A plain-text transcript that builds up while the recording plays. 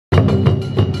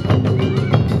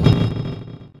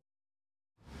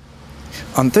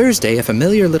On Thursday, a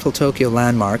familiar Little Tokyo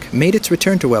landmark made its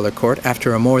return to Wellercourt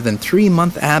after a more than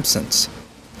 3-month absence.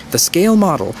 The scale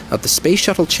model of the Space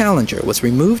Shuttle Challenger was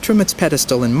removed from its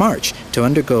pedestal in March to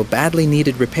undergo badly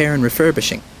needed repair and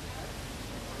refurbishing.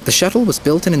 The shuttle was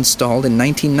built and installed in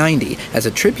 1990 as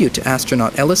a tribute to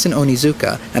astronaut Ellison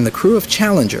Onizuka and the crew of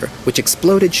Challenger, which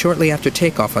exploded shortly after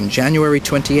takeoff on January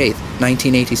 28,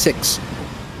 1986.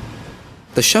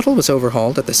 The shuttle was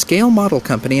overhauled at the Scale Model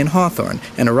Company in Hawthorne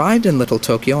and arrived in Little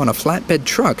Tokyo on a flatbed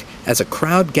truck as a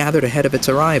crowd gathered ahead of its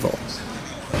arrival.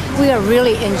 We are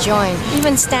really enjoying,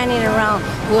 even standing around,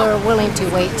 we're willing to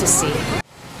wait to see.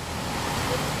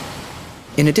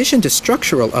 In addition to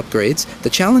structural upgrades, the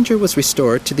Challenger was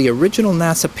restored to the original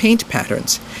NASA paint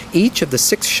patterns. Each of the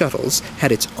 6 shuttles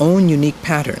had its own unique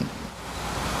pattern.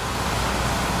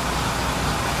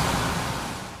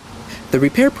 The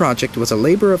repair project was a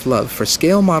labor of love for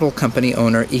Scale Model Company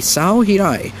owner Isao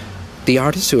Hirai, the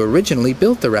artist who originally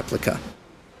built the replica.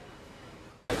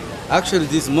 Actually,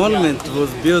 this monument was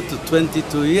built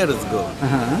 22 years ago,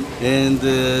 and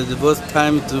it was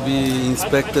time to be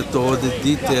inspected, all the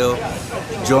detail,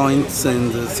 joints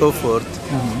and so forth.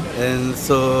 And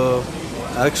so,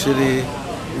 actually,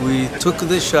 we took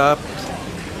the shop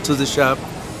to the shop,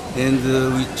 and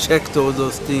we checked all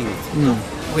those things.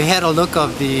 We had a look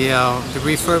of the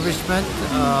refurbishment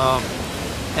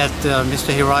at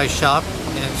Mr. Hirai's shop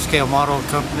at Scale Model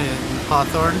Company in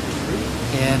Hawthorne.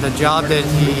 And the job that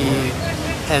he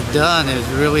had done is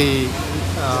really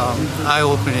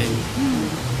eye-opening.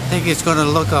 I think it's going to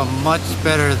look much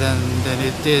better than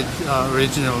it did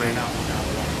originally.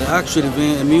 Actually,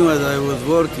 meanwhile I was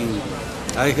working,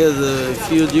 I had a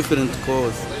few different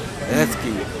calls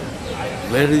asking,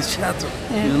 where is Shuttle?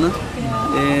 You know?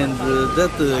 And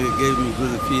that gave me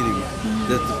good feeling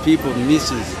that the people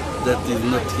misses that is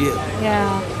not here.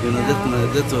 You know,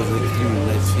 that was an extremely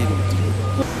nice feeling to me.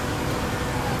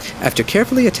 After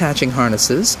carefully attaching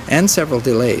harnesses and several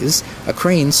delays, a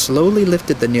crane slowly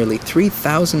lifted the nearly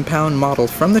 3,000-pound model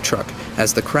from the truck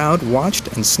as the crowd watched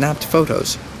and snapped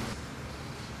photos.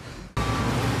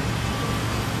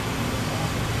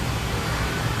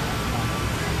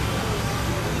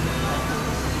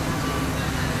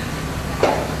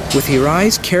 With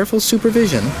Hirai's careful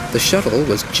supervision, the shuttle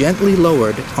was gently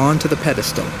lowered onto the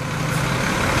pedestal.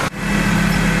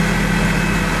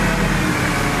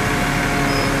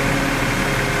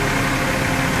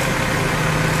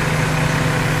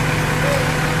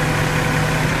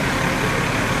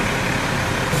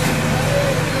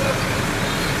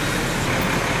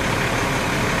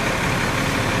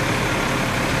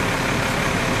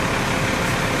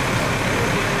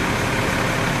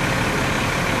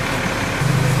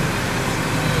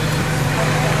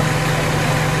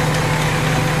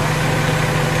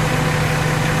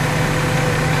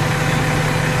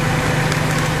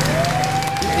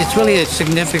 It's really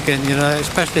significant, you know,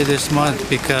 especially this month,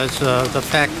 because the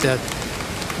fact that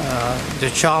the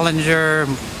Challenger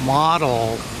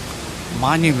model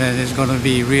monument is going to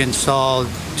be reinstalled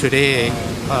today,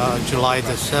 July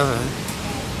the 7th,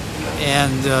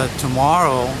 and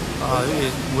tomorrow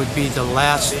it would be the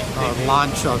last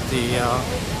launch of the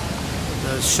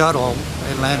shuttle,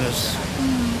 Atlantis,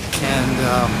 and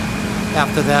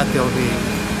after that there will be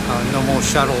no more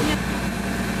shuttle.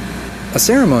 A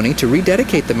ceremony to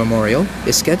rededicate the memorial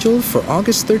is scheduled for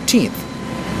August 13th.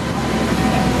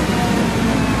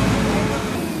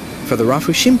 For the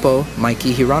Rafu Shimpo,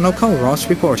 Mikey Hirano Kalros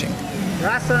reporting.